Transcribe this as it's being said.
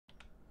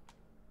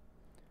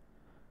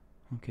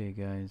Okay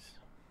guys,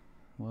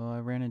 well, I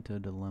ran into a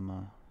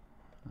dilemma.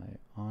 I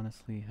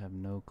honestly have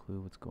no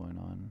clue what's going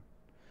on.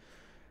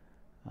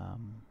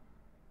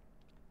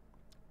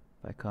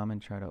 If I come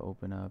and try to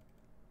open up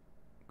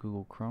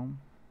Google Chrome,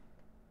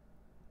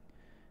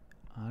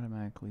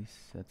 automatically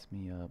sets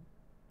me up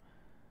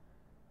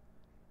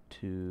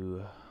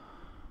to,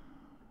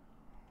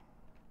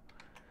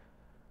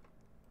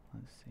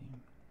 let's see,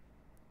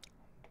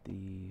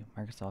 the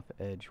Microsoft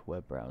Edge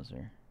web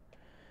browser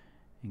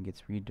and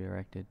gets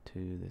redirected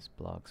to this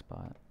blog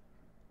spot.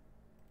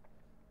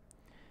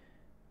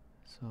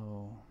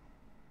 So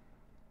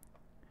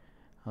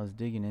I was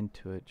digging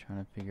into it, trying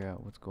to figure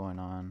out what's going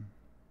on.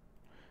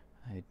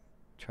 I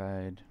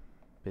tried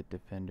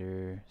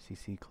Bitdefender,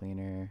 CC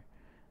Cleaner.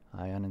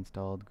 I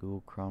uninstalled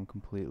Google Chrome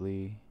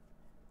completely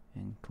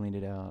and cleaned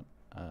it out.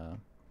 I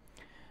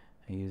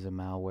use a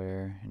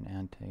malware and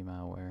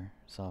anti-malware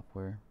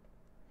software,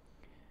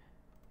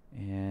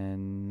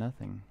 and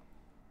nothing.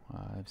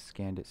 I've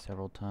scanned it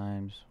several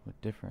times with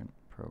different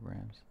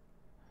programs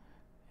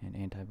and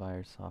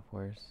antivirus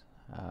softwares,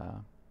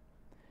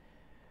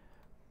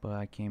 but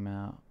I came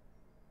out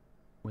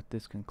with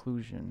this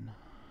conclusion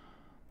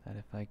that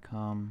if I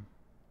come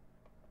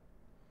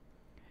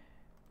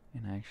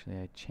and actually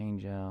I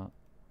change out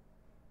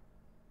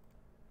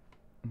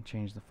and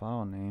change the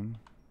file name,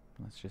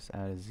 let's just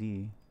add a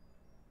Z,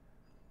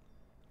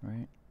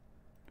 right?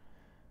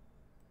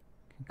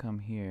 Can come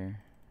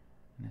here,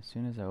 and as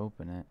soon as I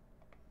open it,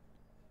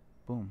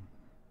 boom,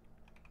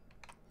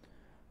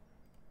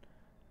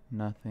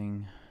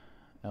 nothing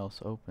else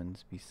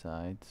opens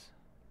besides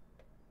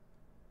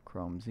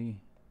Chrome Z,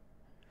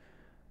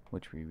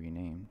 which we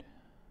renamed.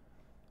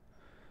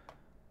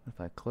 If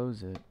I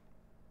close it,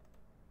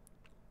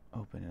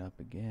 open it up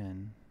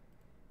again,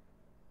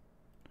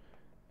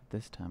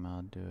 this time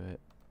I'll do it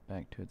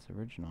back to its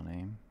original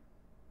name,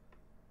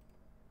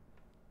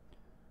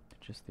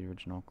 just the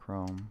original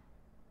Chrome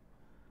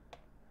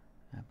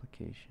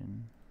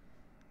application.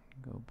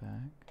 Go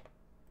back,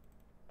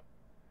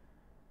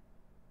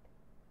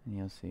 and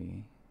you'll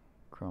see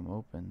Chrome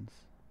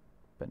opens,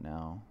 but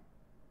now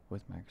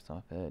with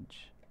Microsoft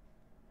Edge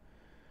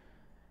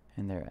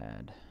and their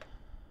ad.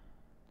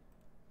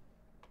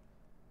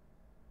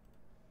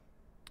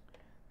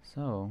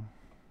 So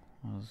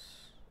I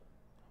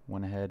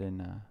went ahead and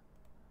let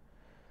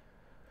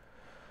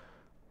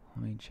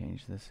me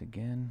change this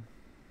again.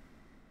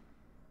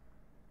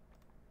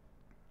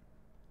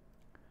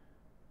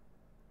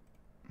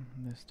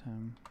 This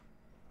time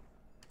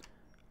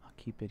I'll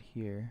keep it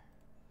here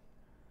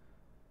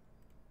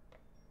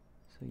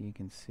so you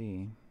can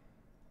see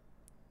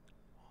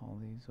all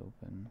these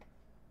open,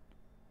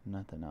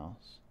 nothing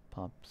else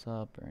pops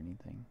up or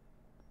anything.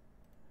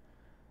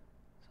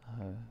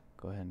 So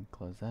go ahead and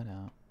close that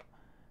out,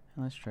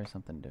 and let's try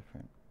something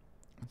different.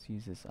 Let's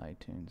use this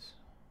iTunes.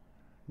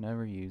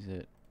 Never use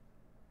it.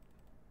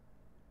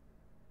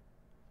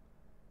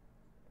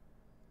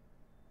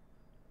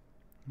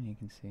 And you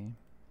can see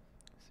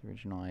it's the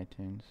original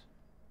iTunes.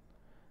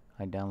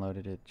 I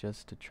downloaded it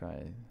just to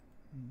try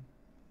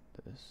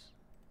this.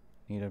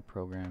 Need a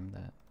program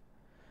that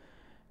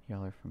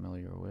y'all are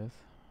familiar with.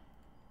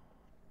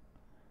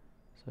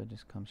 So it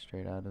just comes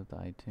straight out of the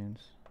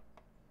iTunes.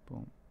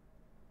 Boom.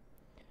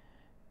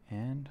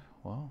 And,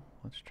 well,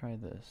 let's try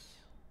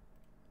this.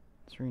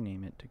 Let's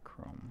rename it to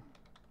Chrome.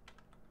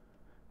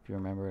 If you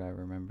remember it,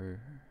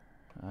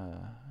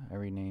 I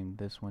renamed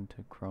this one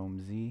to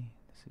Chrome Z.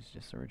 This is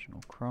just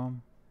original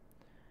Chrome.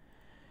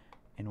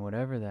 And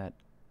whatever that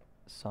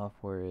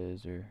software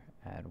is, or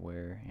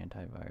adware,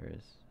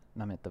 antivirus,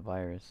 I meant the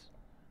virus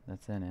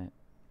that's in it,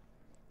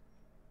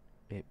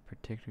 it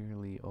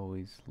particularly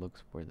always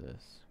looks for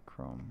this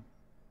Chrome.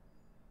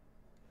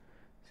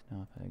 So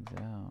now if I exit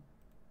out,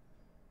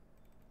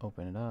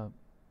 open it up,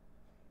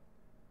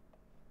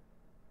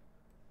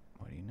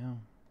 what do you know?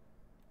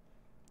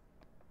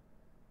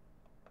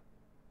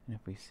 And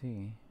if we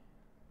see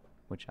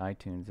which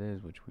iTunes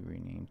is, which we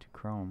renamed to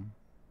Chrome,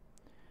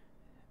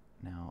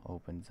 now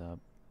opens up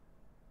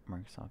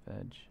Microsoft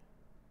Edge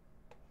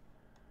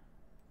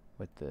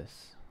with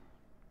this.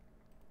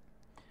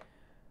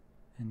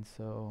 And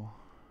so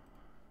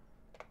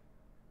I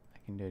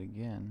can do it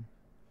again.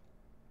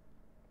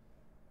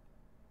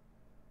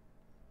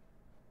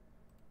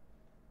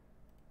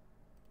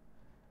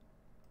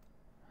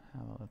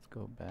 How about let's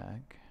go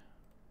back,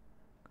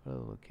 go to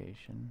the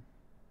location,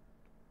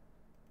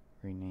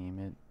 rename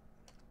it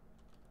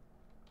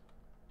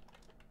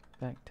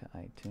back to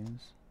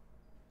iTunes.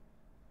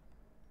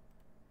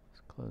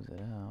 Let's close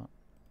it out,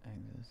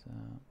 exit this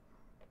out,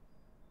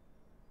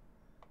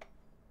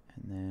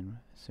 and then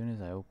as soon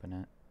as I open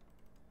it,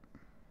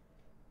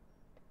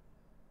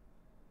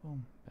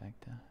 boom, back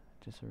to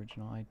just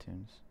original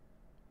iTunes.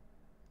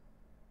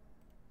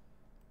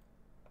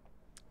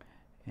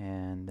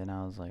 And then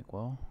I was like,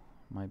 well,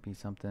 might be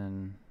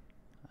something,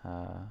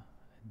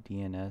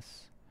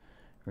 DNS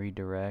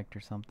redirect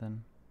or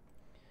something.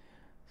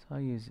 So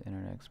I'll use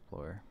Internet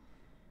Explorer.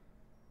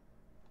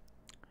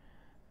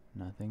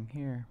 Nothing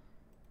here.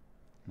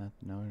 No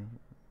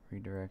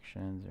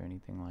redirections or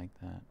anything like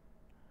that.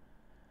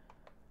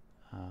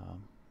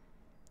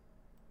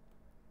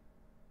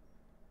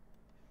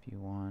 If you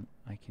want,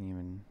 I can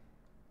even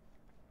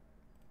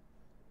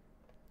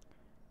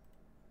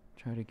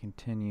try to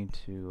continue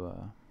to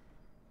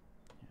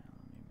yeah,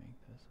 let me make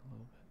this a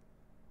little bit.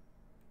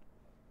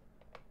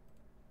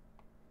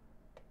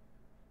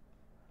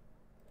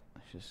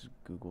 Let's just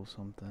Google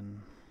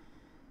something.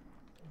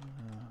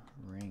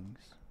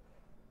 Rings.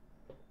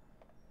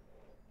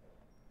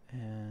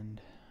 And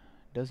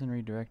it doesn't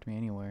redirect me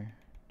anywhere,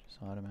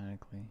 just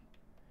automatically.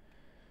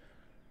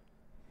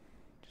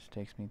 Just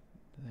takes me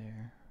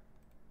there.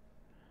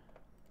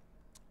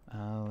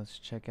 Let's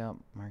check out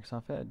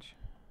Microsoft Edge.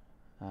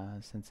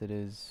 Since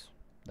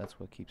that's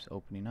what keeps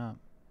opening up.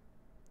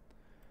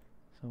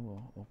 So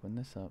we'll open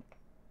this up.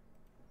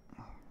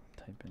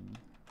 Type in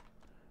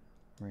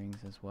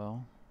rings as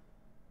well.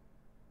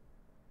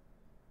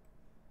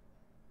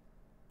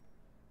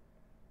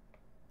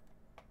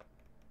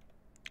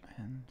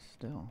 And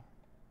still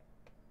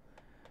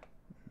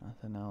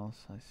nothing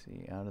else I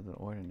see out of the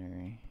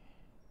ordinary.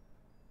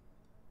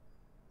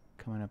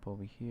 Coming up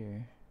over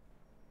here.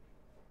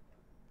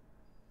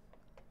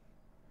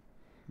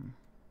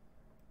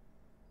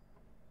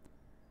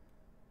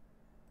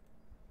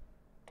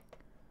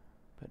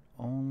 But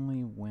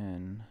only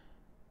when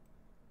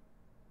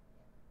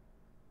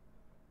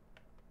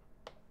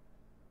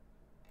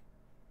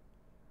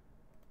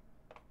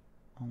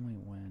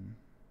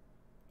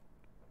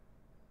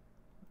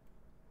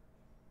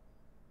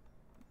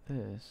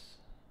this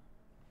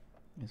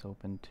is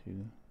open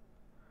to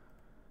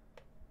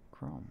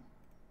Chrome.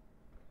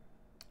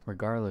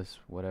 Regardless,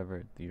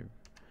 whatever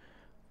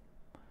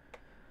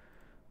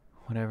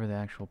the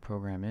actual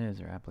program is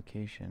or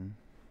application,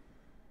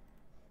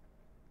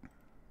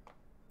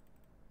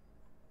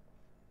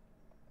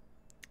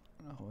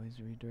 it always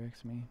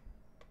redirects me.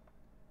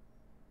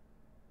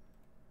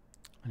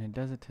 And it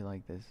does it to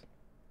like this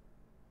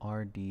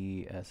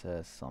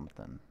RDSS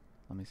something.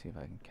 Let me see if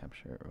I can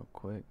capture it real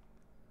quick.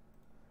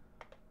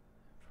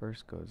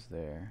 First goes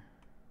there.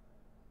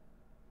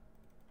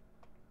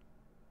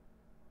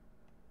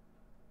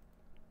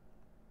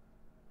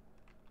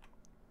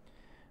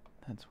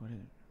 That's what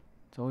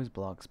it's always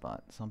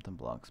Blogspot, something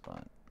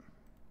Blogspot.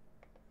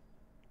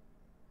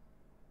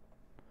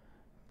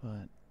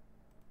 But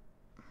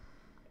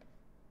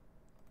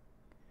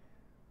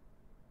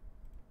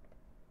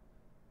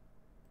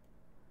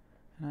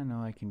and I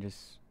know I can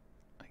just,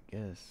 I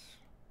guess,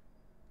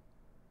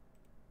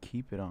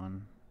 keep it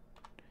on.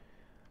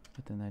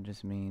 But then that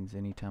just means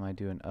anytime I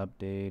do an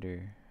update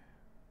or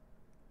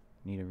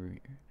need to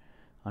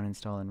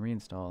uninstall and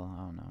reinstall, I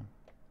don't know.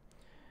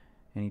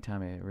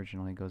 Anytime it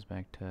originally goes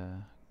back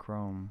to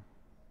Chrome,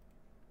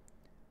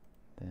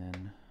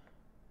 then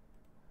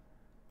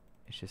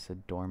it's just a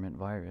dormant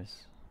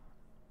virus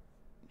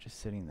just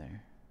sitting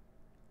there.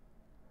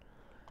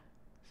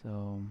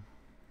 So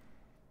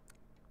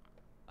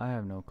I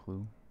have no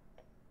clue.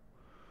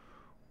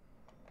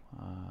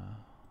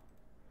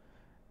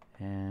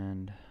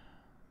 And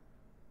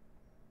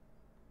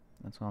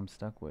that's what I'm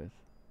stuck with.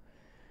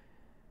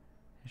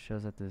 It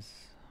shows that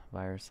this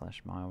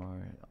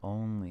virus/malware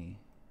only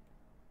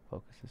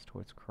focuses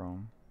towards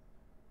Chrome,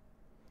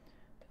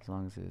 as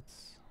long as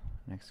it's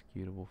an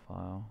executable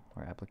file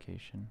or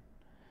application,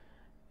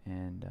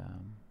 and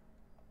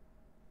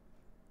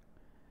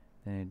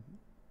then it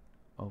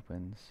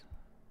opens.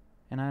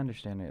 And I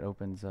understand it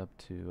opens up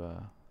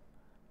to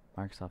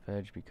Microsoft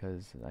Edge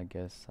because I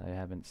guess I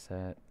haven't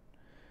set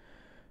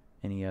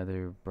any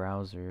other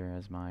browser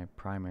as my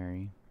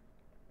primary.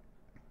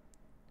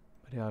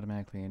 It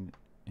automatically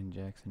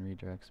injects and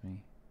redirects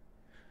me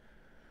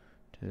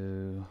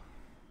to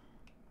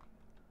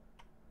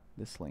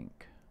this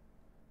link.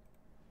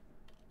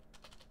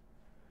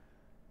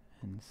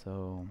 And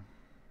so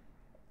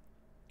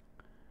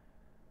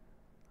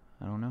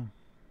I don't know.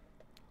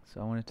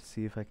 So I wanted to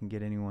see if I can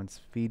get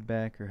anyone's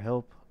feedback or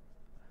help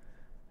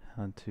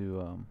how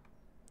to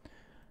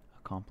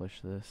accomplish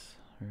this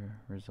or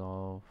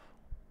resolve,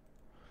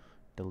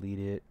 delete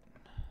it.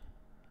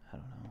 I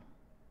don't know.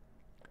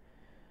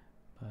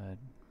 But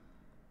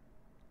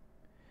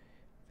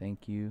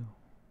thank you.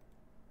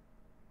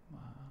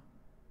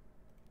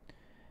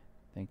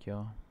 Thank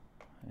y'all,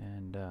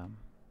 and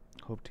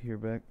hope to hear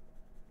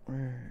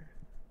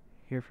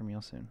from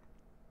y'all soon.